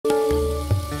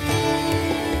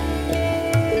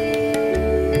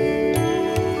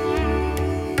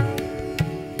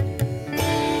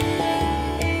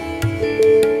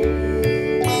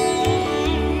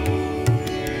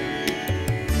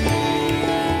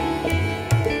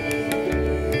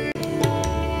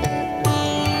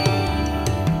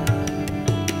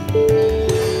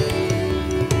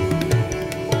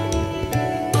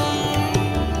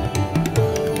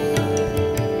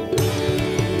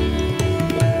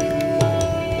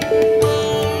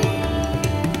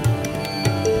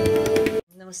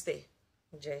नमस्ते,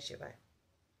 जय शिवाय।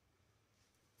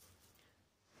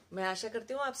 मैं आशा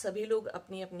करती हूँ आप सभी लोग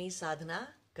अपनी अपनी साधना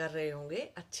कर रहे होंगे,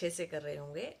 अच्छे से कर रहे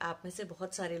होंगे। आप में से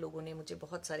बहुत सारे लोगों ने मुझे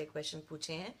बहुत सारे क्वेश्चन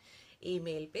पूछे हैं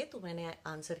ईमेल पे, तो मैंने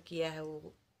आंसर किया है,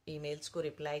 वो ईमेल्स को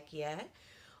रिप्लाई किया है।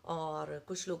 और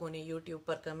कुछ लोगों ने यूट्यूब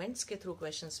पर कमेंट्स के थ्रू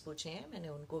क्वेश्चंस पूछे हैं, मैंने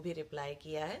उनको भी रिप्लाई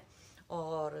किया है।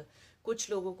 और कुछ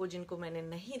लोगों को जिनको मैंने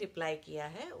नहीं रिप्लाई किया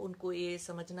है उनको ये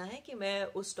समझना है कि मैं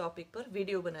उस टॉपिक पर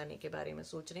वीडियो बनाने के बारे में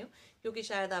सोच रही हूँ, क्योंकि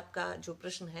शायद आपका जो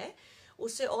प्रश्न है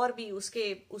उससे और भी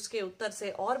उसके उत्तर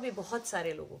से और भी बहुत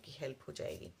सारे लोगों की हेल्प हो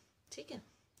जाएगी। ठीक है,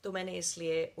 तो मैंने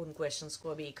इसलिए उन क्वेश्चंस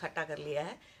को अभी इकट्ठा कर लिया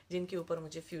है जिनके ऊपर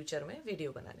मुझे फ्यूचर में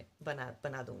वीडियो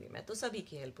बना दूंगी मैं, तो सभी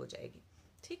की हेल्प हो जाएगी।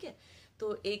 ठीक है,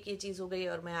 तो एक ये चीज़ हो गई।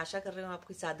 और मैं आशा कर रही हूँ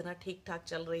आपकी साधना ठीक ठाक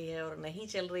चल रही है, और नहीं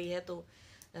चल रही है तो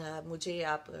मुझे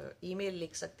आप ईमेल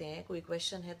लिख सकते हैं। कोई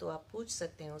क्वेश्चन है तो आप पूछ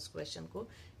सकते हैं उस क्वेश्चन को,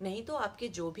 नहीं तो आपके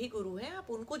जो भी गुरु हैं आप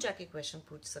उनको जाके क्वेश्चन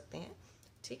पूछ सकते हैं।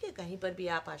 ठीक है, कहीं पर भी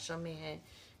आप आश्रम में हैं,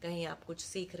 कहीं आप कुछ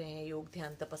सीख रहे हैं, योग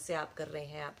ध्यान तपस्या आप कर रहे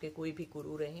हैं, आपके कोई भी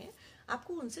गुरु रहे हैं,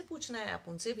 आपको उनसे पूछना है, आप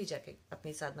उनसे भी जाके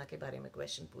अपनी साधना के बारे में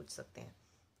क्वेश्चन पूछ सकते हैं।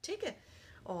 ठीक है,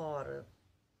 और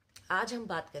आज हम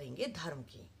बात करेंगे धर्म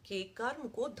की, कि कर्म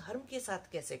को धर्म के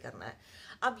साथ कैसे करना है।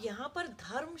 अब यहाँ पर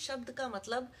धर्म शब्द का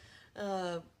मतलब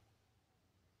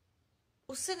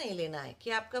उससे नहीं लेना है कि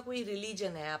आपका कोई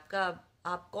रिलीजन है,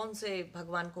 आप कौन से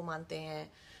भगवान को मानते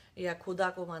हैं, या खुदा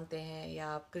को मानते हैं, या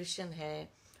आप क्रिश्चियन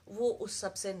हैं, वो उस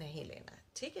सब से नहीं लेना है।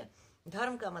 ठीक है,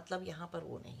 धर्म का मतलब यहाँ पर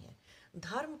वो नहीं है।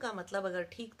 धर्म का मतलब अगर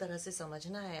ठीक तरह से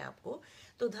समझना है आपको,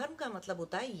 तो धर्म का मतलब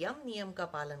होता है यम नियम का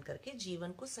पालन करके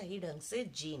जीवन को सही ढंग से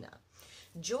जीना।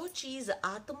 जो चीज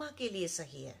आत्मा के लिए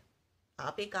सही है,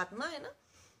 आप एक आत्मा है ना,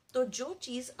 तो जो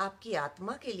चीज आपकी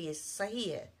आत्मा के लिए सही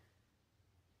है,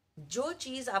 जो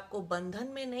चीज आपको बंधन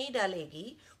में नहीं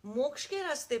डालेगी, मोक्ष के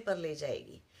रास्ते पर ले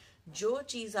जाएगी, जो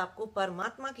चीज आपको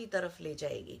परमात्मा की तरफ ले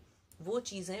जाएगी, वो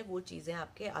चीजें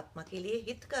आपके आत्मा के लिए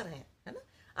हितकर हैं, है ना,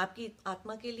 आपकी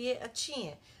आत्मा के लिए अच्छी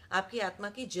हैं, आपकी आत्मा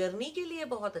की जर्नी के लिए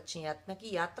बहुत अच्छी हैं, आत्मा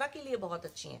की यात्रा के लिए बहुत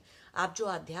अच्छी हैं, आप जो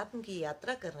अध्यात्म की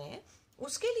यात्रा कर रहे हैं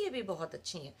उसके लिए भी बहुत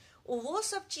अच्छी हैं। वो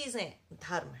सब चीजें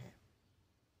धर्म है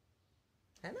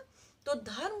ना। तो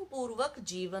धर्म पूर्वक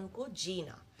जीवन को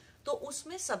जीना, तो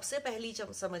उसमें सबसे पहली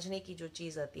समझने की जो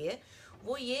चीज आती है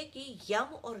वो ये कि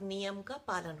यम और नियम का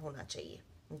पालन होना चाहिए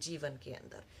जीवन के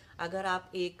अंदर। अगर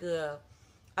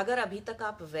अभी तक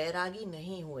आप वैरागी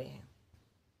नहीं हुए हैं,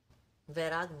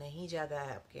 वैराग नहीं जागा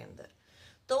है आपके अंदर,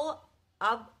 तो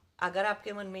अब अगर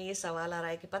आपके मन में ये सवाल आ रहा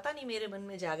है कि पता नहीं मेरे मन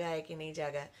में जागा है कि नहीं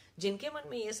जागा है, जिनके मन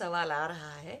में ये सवाल आ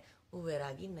रहा है वो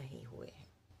वैरागी नहीं हुए हैं।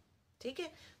 ठीक है,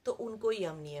 तो उनको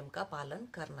यम नियम का पालन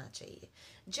करना चाहिए।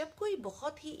 जब कोई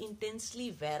बहुत ही इंटेंसली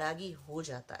वैरागी हो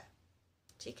जाता है,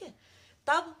 ठीक है,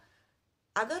 तब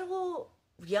अगर वो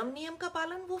यम नियम का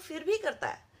पालन वो फिर भी करता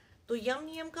है, तो यम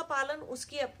नियम का पालन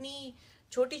उसकी अपनी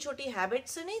छोटी छोटी हैबिट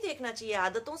से नहीं देखना चाहिए,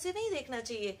 आदतों से नहीं देखना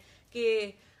चाहिए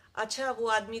कि अच्छा वो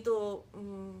आदमी तो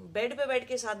बेड पे बैठ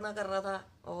के साधना कर रहा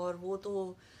था और वो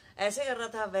तो ऐसे कर रहा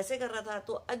था वैसे कर रहा था,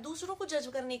 तो दूसरों को जज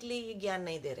करने के लिए ये ज्ञान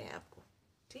नहीं दे रहे हैं आपको।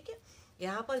 ठीक है,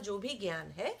 यहाँ पर जो भी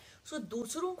ज्ञान है उसको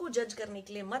दूसरों को जज करने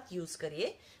के लिए मत यूज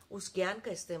करिए। उस ज्ञान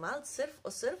का इस्तेमाल सिर्फ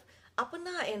और सिर्फ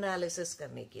अपना एनालिसिस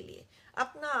करने के लिए,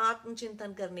 अपना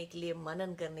आत्मचिंतन करने के लिए,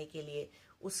 मनन करने के लिए,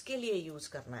 उसके लिए यूज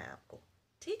करना है आपको।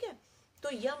 ठीक है, तो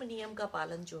यम नियम का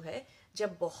पालन जो है,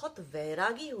 जब बहुत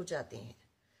वैरागी हो जाते हैं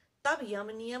तब यम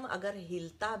नियम अगर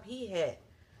हिलता भी है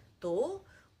तो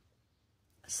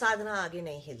साधना आगे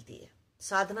नहीं हिलती है,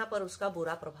 साधना पर उसका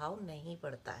बुरा प्रभाव नहीं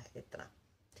पड़ता है इतना।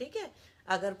 ठीक है,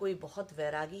 अगर कोई बहुत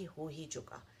वैरागी हो ही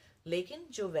चुका, लेकिन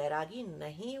जो वैरागी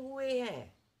नहीं हुए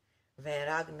हैं,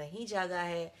 वैराग नहीं जागा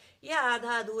है, या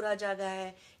आधा अधूरा जागा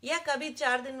है, या कभी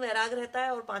 4 दिन वैराग रहता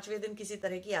है और 5वें दिन किसी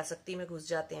तरह की आसक्ति में घुस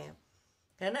जाते हैं,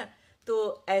 है ना,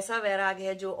 तो ऐसा वैराग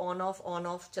है जो ऑन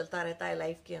ऑफ चलता रहता है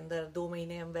लाइफ के अंदर। 2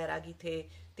 महीने हम वैरागी थे,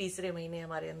 तीसरे महीने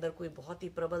हमारे अंदर कोई बहुत ही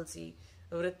प्रबल सी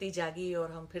वृत्ति जागी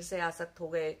और हम फिर से आसक्त हो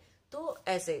गए। तो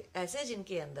ऐसे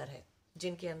जिनके अंदर है,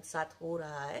 जिनके साथ हो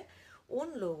रहा है,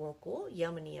 उन लोगों को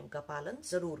यम नियम का पालन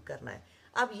जरूर करना है।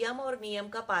 अब यम और नियम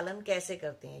का पालन कैसे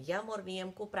करते हैं, यम और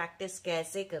नियम को प्रैक्टिस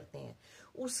कैसे करते हैं,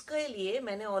 उसके लिए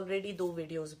मैंने ऑलरेडी 2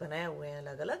 वीडियोस बनाए हुए हैं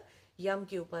अलग अलग, यम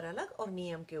के ऊपर अलग और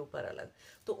नियम के ऊपर अलग।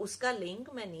 तो उसका लिंक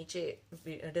मैं नीचे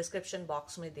डिस्क्रिप्शन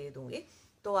बॉक्स में दे दूंगी,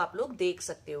 तो आप लोग देख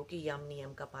सकते हो कि यम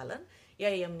नियम का पालन या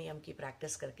यम नियम की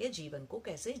प्रैक्टिस करके जीवन को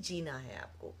कैसे जीना है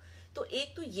आपको। तो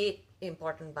एक तो ये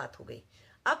इंपॉर्टेंट बात हो गई।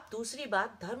 अब दूसरी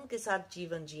बात, धर्म के साथ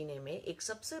जीवन जीने में एक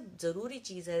सबसे जरूरी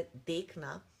चीज है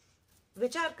देखना,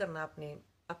 विचार करना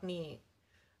अपनी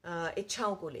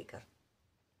इच्छाओं को लेकर।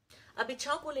 अब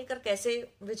इच्छाओं को लेकर कैसे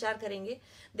विचार करेंगे?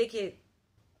 देखिए,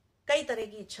 कई तरह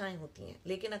की इच्छाएं होती हैं,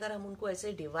 लेकिन अगर हम उनको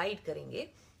ऐसे डिवाइड करेंगे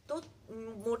तो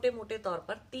मोटे मोटे तौर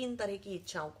पर 3 तरह की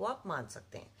इच्छाओं को आप मान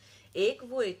सकते हैं। एक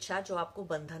वो इच्छा जो आपको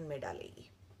बंधन में डालेगी,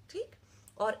 ठीक,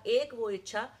 और एक वो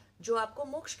इच्छा जो आपको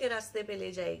मोक्ष के रास्ते पे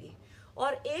ले जाएगी,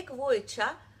 और एक वो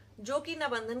इच्छा जो कि ना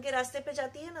बंधन के रास्ते पे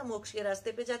जाती है ना मोक्ष के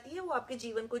रास्ते पे जाती है, वो आपके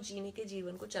जीवन को जीने के,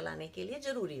 जीवन को चलाने के लिए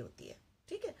जरूरी होती है।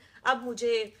 ठीक है, अब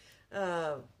मुझे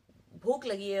भूख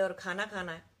लगी है और खाना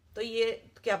खाना है, तो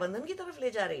ये क्या बंधन की तरफ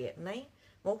ले जा रही है? नहीं।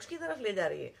 मोक्ष की तरफ ले जा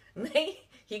रही है? नहीं,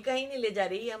 ये कहीं नहीं ले जा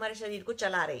रही है, हमारे शरीर को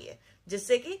चला रही है,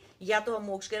 जिससे कि या तो हम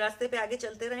मोक्ष के रास्ते पे आगे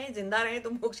चलते रहें, जिंदा रहें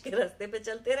तो मोक्ष के रास्ते पे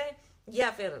चलते रहें,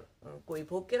 या फिर कोई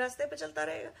भोग के रास्ते पे चलता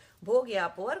रहेगा, भोग या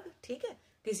अपवर्ग, ठीक है,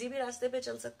 किसी भी रास्ते पे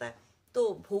चल सकता है।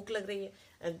 तो भूख लग रही है,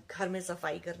 घर में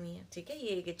सफाई करनी है, ठीक है,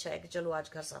 ये एक इच्छा है कि चलो आज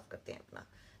घर साफ करते हैं अपना,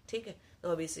 ठीक है।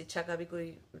 तो अब इस इच्छा का भी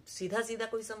कोई सीधा सीधा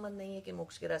कोई संबंध नहीं है कि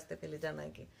मोक्ष के रास्ते पे ले जाना है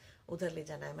कि उधर ले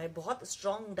जाना है। मैं बहुत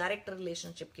स्ट्रॉन्ग डायरेक्ट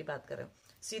रिलेशनशिप की बात कर रहा हूँ,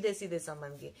 सीधे सीधे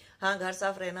संबंध की। हाँ, घर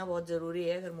साफ रहना बहुत जरूरी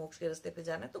है, अगर मोक्ष के रास्ते पे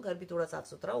जाना है तो घर भी थोड़ा साफ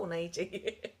सुथरा होना ही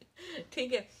चाहिए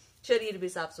ठीक है, शरीर भी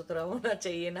साफ सुथरा होना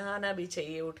चाहिए, नहाना भी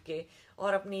चाहिए उठ के,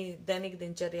 और अपनी दैनिक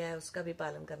दिनचर्या है उसका भी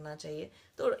पालन करना चाहिए।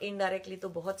 तो इनडायरेक्टली तो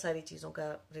बहुत सारी चीजों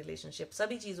का रिलेशनशिप,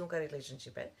 सभी चीजों का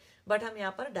रिलेशनशिप है, बट हम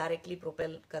यहाँ पर डायरेक्टली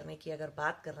प्रोपेल करने की अगर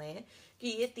बात कर रहे हैं कि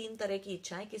ये 3 तरह की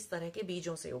इच्छाएं किस तरह के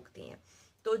बीजों से उगती हैं।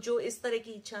 तो जो इस तरह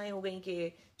की इच्छाएं हो गई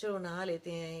कि चलो नहा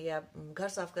लेते हैं, या घर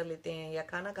साफ कर लेते हैं, या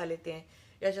खाना खा लेते हैं,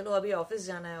 या चलो अभी ऑफिस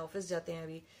जाना है, ऑफिस जाते हैं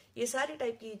अभी, ये सारी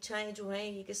टाइप की इच्छाएं जो हैं,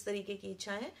 ये किस तरीके की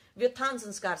इच्छाएं हैं? व्युत्थान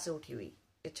संस्कार से उठी हुई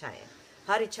इच्छाएं।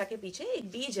 हर इच्छा के पीछे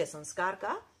एक बीज है, संस्कार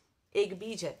का एक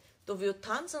बीज है। तो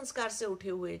व्युत्थान संस्कार से उठे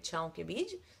हुए इच्छाओं के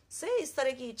बीज से इस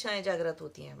तरह की इच्छाएं जागृत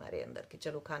होती हैं हमारे अंदर कि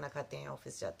चलो खाना खाते हैं,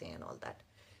 ऑफिस जाते हैं, ऑल दैट।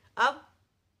 अब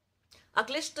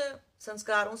अक्लिष्ट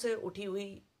संस्कारों से उठी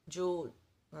हुई जो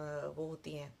वो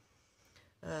होती हैं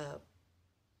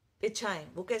इच्छाएं,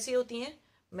 वो कैसी होती हैं?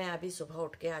 मैं अभी सुबह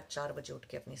उठ के आज 4 बजे उठ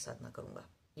के अपनी साधना करूंगा,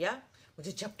 या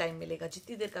मुझे जब टाइम मिलेगा,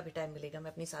 जितनी देर का भी टाइम मिलेगा,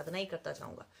 मैं अपनी साधना ही करता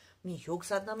जाऊंगा, अपनी योग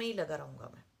साधना में ही लगा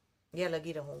रहूंगा मैं, या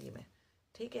लगी रहूंगी मैं,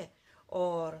 ठीक है।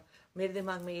 और मेरे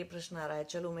दिमाग में ये प्रश्न आ रहा है,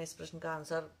 चलो मैं इस प्रश्न का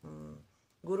आंसर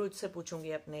गुरु से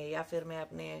पूछूंगी अपने, या फिर मैं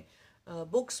अपने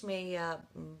बुक्स में, या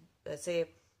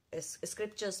ऐसे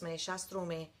स्क्रिप्चर्स में, शास्त्रों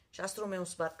में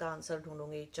उस बात का आंसर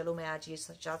ढूंढूंगी, चलो मैं आज ये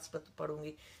शास्त्र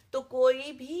पढ़ूंगी। तो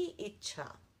कोई भी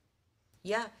इच्छा,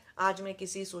 या आज मैं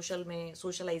किसी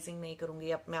सोशलाइजिंग नहीं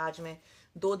करूंगी, अब मैं आज मैं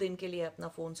 2 दिन के लिए अपना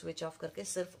फोन स्विच ऑफ करके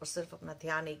सिर्फ और सिर्फ अपना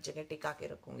ध्यान एक जगह टिका के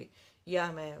रखूंगी,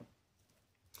 या मैं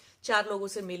 4 लोगों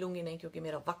से मिलूंगी नहीं क्योंकि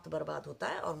मेरा वक्त बर्बाद होता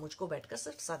है और मुझको बैठकर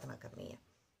सिर्फ साधना करनी है,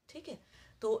 ठीक है।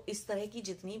 तो इस तरह की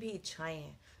जितनी भी इच्छाएं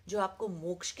हैं जो आपको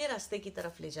मोक्ष के रास्ते की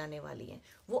तरफ ले जाने वाली हैं,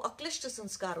 वो अक्लिष्ट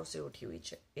संस्कारों से उठी हुई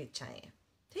इच्छाएं हैं,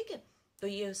 ठीक है। तो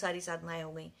ये सारी साधनाएं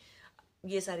हो गई,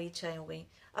 ये सारी इच्छाएं हो गई।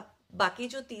 अब बाकी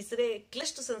जो तीसरे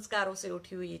क्लिष्ट संस्कारों से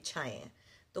उठी हुई इच्छाएं हैं,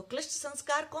 तो क्लिष्ट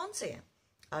संस्कार कौन से हैं?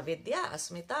 अविद्या,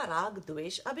 अस्मिता, राग,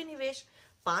 द्वेष, अभिनिवेश,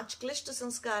 5 क्लिष्ट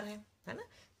संस्कार हैं, है ना।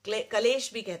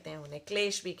 कलेश भी कहते हैं उन्हें,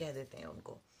 क्लेश भी कह देते हैं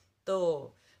उनको।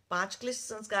 तो 5 क्लिष्ट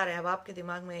संस्कार है। अब आपके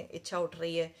दिमाग में इच्छा उठ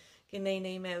रही है कि नहीं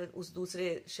नहीं, मैं उस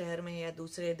दूसरे शहर में या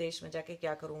दूसरे देश में जाके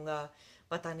क्या करूंगा,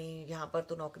 पता नहीं यहाँ पर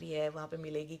तो नौकरी है, वहां पे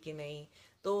मिलेगी कि नहीं।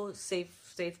 तो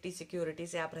सेफ्टी सिक्योरिटी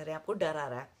से आप रह रहे हैं, आपको डर आ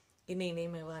रहा है कि नहीं नहीं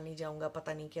मैं वहां नहीं जाऊंगा,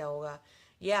 पता नहीं क्या होगा।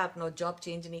 या आप जॉब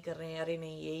चेंज नहीं कर रहे हैं, अरे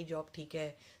नहीं यही जॉब ठीक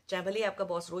है, चाहे भले आपका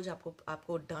बॉस रोज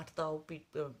आपको डांटता हो,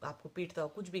 आपको पीटता हो,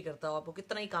 कुछ भी करता हो, आपको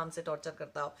कितना ही काम से टॉर्चर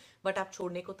करता हो, बट आप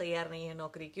छोड़ने को तैयार नहीं है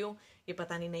नौकरी। क्यों? ये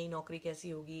पता नहीं नई नौकरी कैसी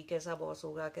होगी, कैसा बॉस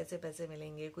होगा, कैसे पैसे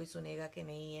मिलेंगे, कोई सुनेगा कि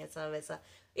नहीं, ऐसा वैसा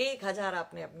 1000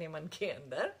 आपने अपने मन के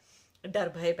अंदर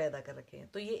डर भय पैदा कर रखे हैं।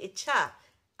 तो ये इच्छा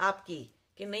आपकी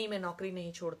कि नहीं मैं नौकरी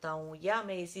नहीं छोड़ता हूं, या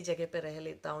मैं इसी जगह पे रह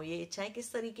लेता हूं, ये इच्छाएं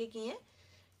किस तरीके की हैं?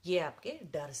 ये आपके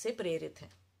डर से प्रेरित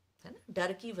हैं, है ना।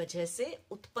 डर की वजह से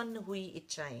उत्पन्न हुई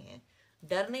इच्छाएं हैं,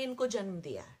 डर ने इनको जन्म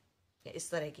दिया है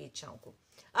इस तरह की इच्छाओं को।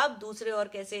 अब दूसरे और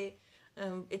कैसे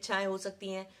इच्छाएं हो सकती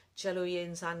हैं? चलो ये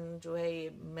इंसान जो है, ये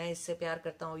मैं इससे प्यार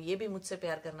करता हूँ, ये भी मुझसे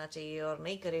प्यार करना चाहिए, और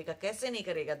नहीं करेगा, कैसे नहीं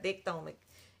करेगा, देखता हूं मैं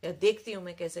या देखती हूं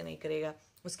मैं कैसे नहीं करेगा।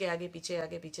 उसके आगे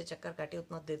पीछे चक्कर काटे,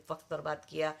 उतना वक्त बर्बाद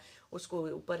किया, उसको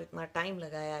ऊपर इतना टाइम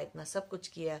लगाया, इतना सब कुछ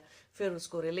किया, फिर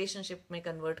उसको रिलेशनशिप में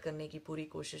कन्वर्ट करने की पूरी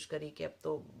कोशिश करी कि अब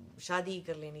तो शादी ही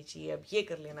कर लेनी चाहिए, अब ये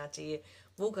कर लेना चाहिए,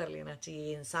 वो कर लेना चाहिए,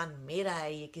 ये इंसान मेरा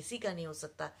है, ये किसी का नहीं हो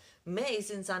सकता, मैं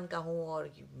इस इंसान का हूं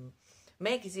और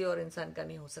मैं किसी और इंसान का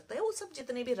नहीं हो सकता है। वो सब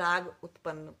जितने भी राग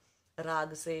उत्पन्न,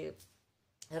 रागजन्य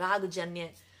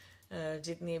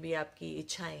जितनी भी आपकी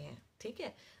इच्छाएं हैं, ठीक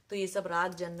है, तो ये सब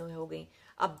रागजन्य हो गई।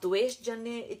 अब द्वेष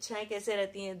जन्य इच्छाएं कैसे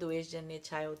रहती हैं? द्वेष जन्य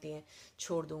इच्छाएं होती हैं,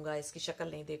 छोड़ दूंगा, इसकी शक्ल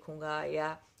नहीं देखूंगा,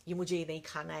 या ये मुझे नहीं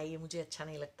खाना है, ये मुझे अच्छा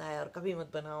नहीं लगता है और कभी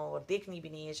मत बनाओ, और देखनी भी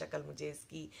नहीं है शक्ल मुझे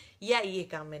इसकी, या ये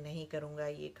काम मैं नहीं करूंगा,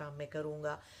 ये काम मैं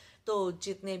करूंगा। तो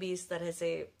जितने भी इस तरह से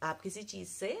आप किसी चीज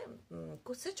से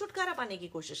कुछ से छुटकारा पाने की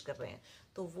कोशिश कर रहे हैं,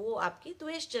 तो वो आपकी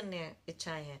द्वेषजन्य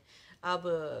इच्छाएं हैं। अब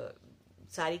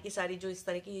सारी की सारी जो इस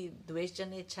तरह की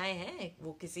द्वेषजन्य इच्छाएं हैं,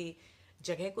 वो किसी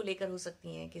जगह को लेकर हो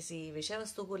सकती हैं, किसी विषय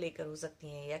वस्तु को लेकर हो सकती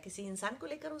हैं, या किसी इंसान को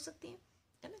लेकर हो सकती हैं,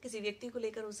 है ना, किसी व्यक्ति को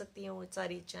लेकर हो सकती हैं वो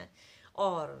सारी इच्छाएं।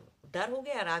 और डर हो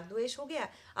गया, राग द्वेष हो गया,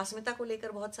 अस्मिता को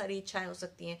लेकर बहुत सारी इच्छाएं हो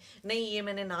सकती हैं। नहीं, ये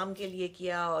मैंने नाम के लिए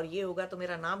किया और ये होगा तो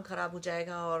मेरा नाम खराब हो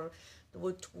जाएगा, और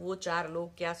तो वो चार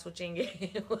लोग क्या सोचेंगे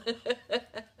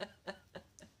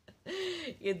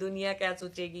ये दुनिया क्या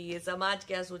सोचेगी, ये समाज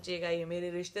क्या सोचेगा, ये मेरे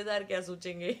रिश्तेदार क्या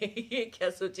सोचेंगे ये क्या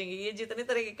सोचेंगे, ये जितने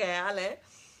तरह के ख्याल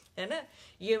है ना,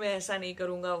 ये मैं ऐसा नहीं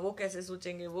करूंगा, वो कैसे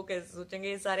सोचेंगे, वो कैसे सोचेंगे,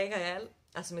 ये सारे ख्याल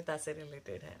अस्मिता से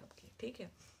रिलेटेड है आपकी। ठीक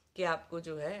है, कि आपको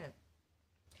जो है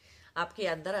आपके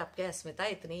अंदर आपके अस्मिता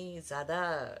इतनी ज्यादा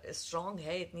स्ट्रांग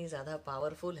है, इतनी ज्यादा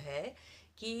पावरफुल है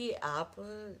कि आप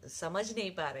समझ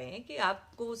नहीं पा रहे हैं कि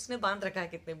आपको उसने बांध रखा है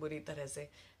कितने बुरी तरह से,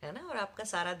 है ना। और आपका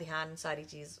सारा ध्यान, सारी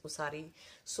चीज, वो सारी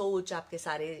सोच, आपके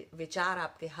सारे विचार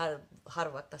आपके हर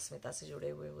वक्त अस्मिता से जुड़े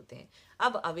हुए होते हैं।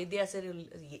 अब अविद्या से,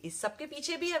 इस सब के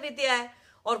पीछे भी अविद्या है,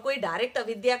 और कोई डायरेक्ट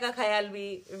अविद्या का ख्याल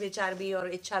भी, विचार भी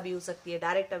और इच्छा भी हो सकती है,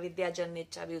 डायरेक्ट अविद्या जन्य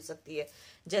इच्छा भी हो सकती है।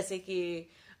 जैसे कि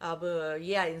अब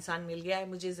ये इंसान मिल गया है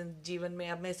मुझे जीवन में,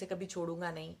 अब मैं इसे कभी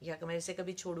छोड़ूंगा नहीं, या मैं इसे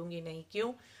कभी छोड़ूंगी नहीं।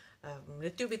 क्यों?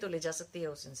 मृत्यु भी तो ले जा सकती है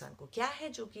उस इंसान को। क्या है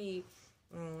जो कि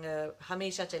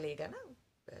हमेशा चलेगा ना?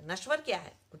 नश्वर क्या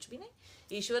है? कुछ भी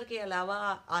नहीं। ईश्वर के अलावा,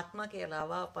 आत्मा के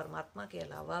अलावा, परमात्मा के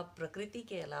अलावा, प्रकृति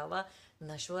के अलावा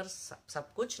नश्वर,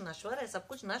 सब कुछ नश्वर है, सब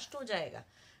कुछ नष्ट हो जाएगा,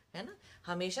 है ना।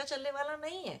 हमेशा चलने वाला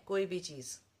नहीं है कोई भी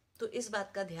चीज। तो इस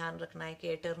बात का ध्यान रखना है कि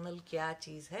एटर्नल क्या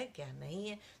चीज है, क्या नहीं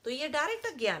है। तो ये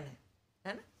डायरेक्ट ज्ञान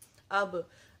है ना। अब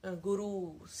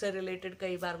गुरु से रिलेटेड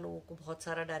कई बार लोगों को बहुत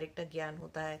सारा डायरेक्ट ज्ञान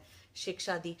होता है,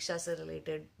 शिक्षा दीक्षा से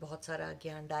रिलेटेड बहुत सारा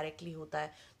ज्ञान डायरेक्टली होता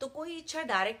है। तो कोई इच्छा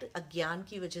डायरेक्ट अज्ञान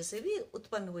की वजह से भी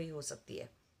उत्पन्न हुई हो सकती है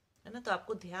ना। तो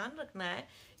आपको ध्यान रखना है,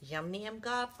 यम नियम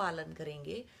का आप पालन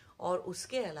करेंगे और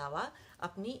उसके अलावा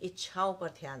अपनी इच्छाओं पर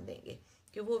ध्यान देंगे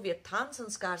कि वो व्यथान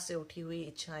संस्कार से उठी हुई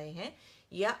इच्छाएं हैं,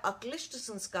 या अक्लिष्ट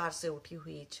संस्कार से उठी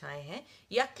हुई इच्छाएं हैं,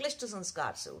 या क्लिष्ट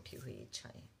संस्कार से उठी हुई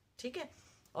इच्छाएं। ठीक है।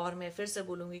 और मैं फिर से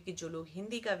बोलूंगी कि जो लोग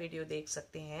हिंदी का वीडियो देख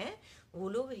सकते हैं, वो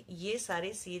लोग ये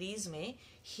सारे सीरीज में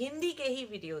हिंदी के ही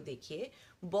वीडियो देखिए।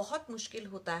 बहुत मुश्किल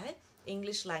होता है,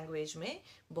 इंग्लिश लैंग्वेज में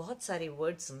बहुत सारे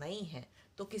वर्ड्स नहीं हैं,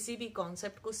 तो किसी भी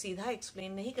कॉन्सेप्ट को सीधा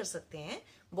एक्सप्लेन नहीं कर सकते हैं।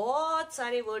 बहुत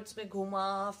सारे वर्ड्स में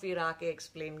घुमा फिरा के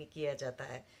एक्सप्लेन किया जाता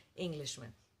है इंग्लिश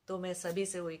में। तो मैं सभी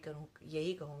से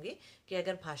यही कहूंगी कि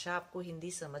अगर भाषा आपको हिंदी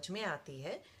समझ में आती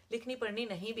है, लिखनी पढ़नी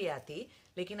नहीं भी आती,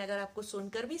 लेकिन अगर आपको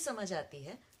सुनकर भी समझ आती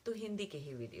है, तो हिंदी के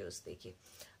ही वीडियोस देखिए।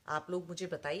 आप लोग मुझे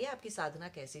बताइए आपकी साधना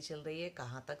कैसी चल रही है,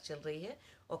 कहाँ तक चल रही है,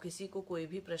 और किसी को कोई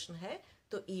भी प्रश्न है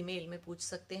तो ईमेल में पूछ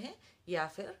सकते हैं, या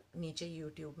फिर नीचे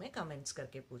यूट्यूब में कमेंट्स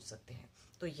करके पूछ सकते हैं।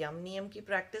 तो यम नियम की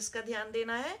प्रैक्टिस का ध्यान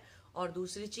देना है, और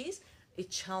दूसरी चीज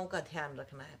इच्छाओं का ध्यान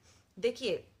रखना है।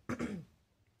 देखिए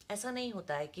ऐसा नहीं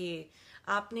होता है कि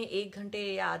आपने 1 घंटे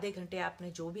या आधे घंटे आपने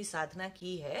जो भी साधना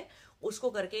की है उसको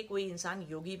करके कोई इंसान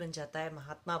योगी बन जाता है,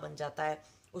 महात्मा बन जाता है,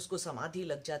 उसको समाधि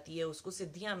लग जाती है, उसको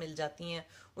सिद्धियां मिल जाती हैं,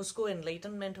 उसको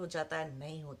एनलाइटनमेंट हो जाता है।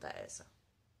 नहीं होता है ऐसा।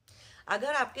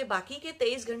 अगर आपके बाकी के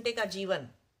 23 घंटे का जीवन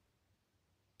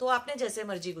तो आपने जैसे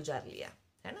मर्जी गुजार लिया,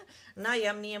 है ना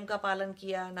यम नियम का पालन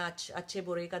किया, ना अच्छे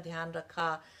बुरे का ध्यान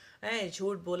रखा, है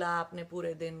झूठ बोला आपने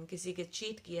पूरे दिन, किसी के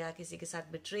चीट किया, किसी के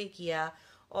साथ बिट्रे किया,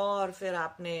 और फिर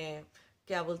आपने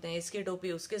क्या बोलते हैं इसके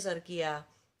टोपी उसके सर किया,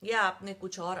 या आपने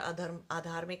कुछ और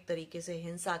अधार्मिक तरीके से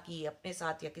हिंसा की अपने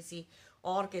साथ या किसी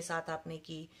और के साथ आपने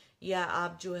की, या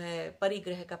आप जो है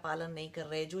परिग्रह का पालन नहीं कर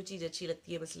रहे, जो चीज अच्छी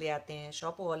लगती है बस ले आते हैं,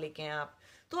 शॉपहॉलिक हैं आप,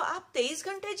 तो आप 23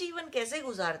 घंटे जीवन कैसे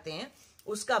गुजारते हैं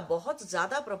उसका बहुत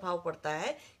ज्यादा प्रभाव पड़ता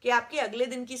है कि आपके अगले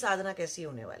दिन की साधना कैसी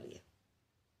होने वाली है।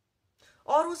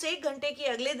 और उस 1 घंटे की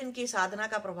अगले दिन की साधना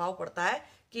का प्रभाव पड़ता है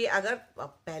कि अगर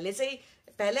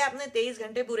पहले आपने 23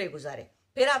 घंटे पूरे गुजारे,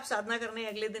 फिर आप साधना करने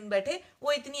अगले दिन बैठे,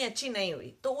 वो इतनी अच्छी नहीं हुई,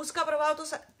 तो उसका प्रभाव तो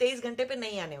 23 घंटे पे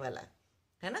नहीं आने वाला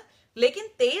है ना। लेकिन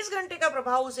 23 घंटे का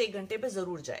प्रभाव उस 1 घंटे पे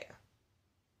जरूर जाएगा,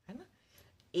 है ना।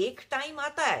 एक टाइम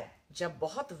आता है जब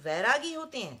बहुत वैरागी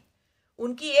होते हैं,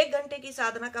 उनकी 1 घंटे की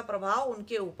साधना का प्रभाव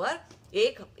उनके ऊपर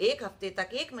एक हफ्ते तक,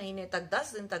 1 महीने तक,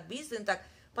 10 दिन तक, 20 दिन तक,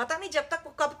 पता नहीं जब तक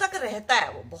वो कब तक रहता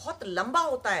है, वो बहुत लंबा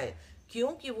होता है,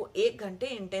 क्योंकि वो 1 घंटे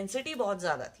इंटेंसिटी बहुत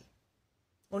ज्यादा थी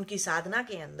उनकी साधना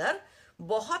के अंदर,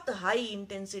 बहुत हाई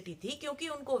इंटेंसिटी थी क्योंकि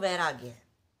उनको वैराग्य है।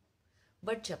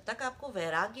 बट जब तक आपको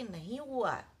वैराग्य नहीं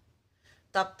हुआ है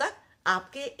तब तक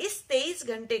आपके इस 23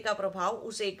 घंटे का प्रभाव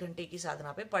उस 1 घंटे की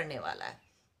साधना पे पड़ने वाला है।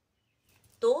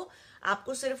 तो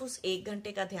आपको सिर्फ उस 1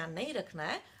 घंटे का ध्यान नहीं रखना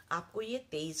है, आपको ये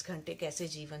 23 घंटे कैसे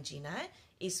जीवन जीना है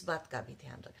इस बात का भी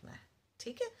ध्यान रखना है।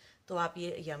 ठीक है, तो आप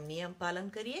ये यम नियम पालन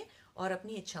करिए और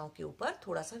अपनी इच्छाओं के ऊपर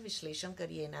थोड़ा सा विश्लेषण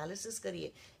करिए, एनालिसिस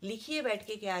करिए, लिखिए बैठ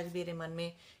के कि आज मेरे मन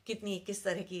में किस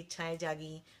तरह की इच्छाएं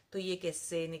जागी, तो ये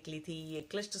किससे निकली थी, ये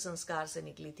क्लिष्ट संस्कार से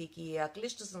निकली थी कि ये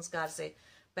अक्लिष्ट संस्कार से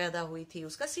पैदा हुई थी,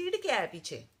 उसका सीड क्या है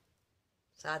पीछे,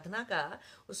 साधना का,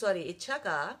 सॉरी इच्छा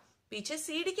का पीछे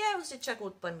सीड क्या है उस इच्छा को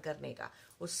उत्पन्न करने का,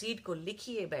 उस सीड को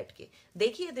लिखिए बैठ के।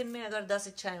 देखिए दिन में अगर 10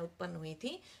 इच्छाएं उत्पन्न हुई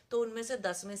थी तो उनमें से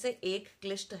 10 में से 1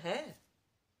 क्लिष्ट है,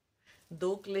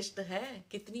 2 क्लिष्ट है,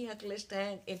 कितनी अक्लिष्ट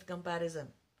है इन कंपैरिजन।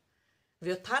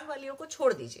 व्युत्थान वालियों को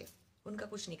छोड़ दीजिए, उनका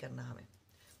कुछ नहीं करना हमें,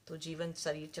 तो जीवन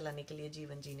शरीर चलाने के लिए,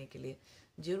 जीवन जीने के लिए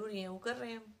जरूरी है, वो कर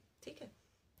रहे हैं हम। ठीक है,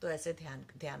 तो ऐसे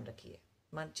ध्यान रखिए,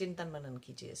 चिंतन मनन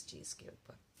कीजिए इस चीज के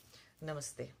ऊपर।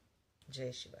 नमस्ते,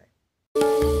 जय शिवाय।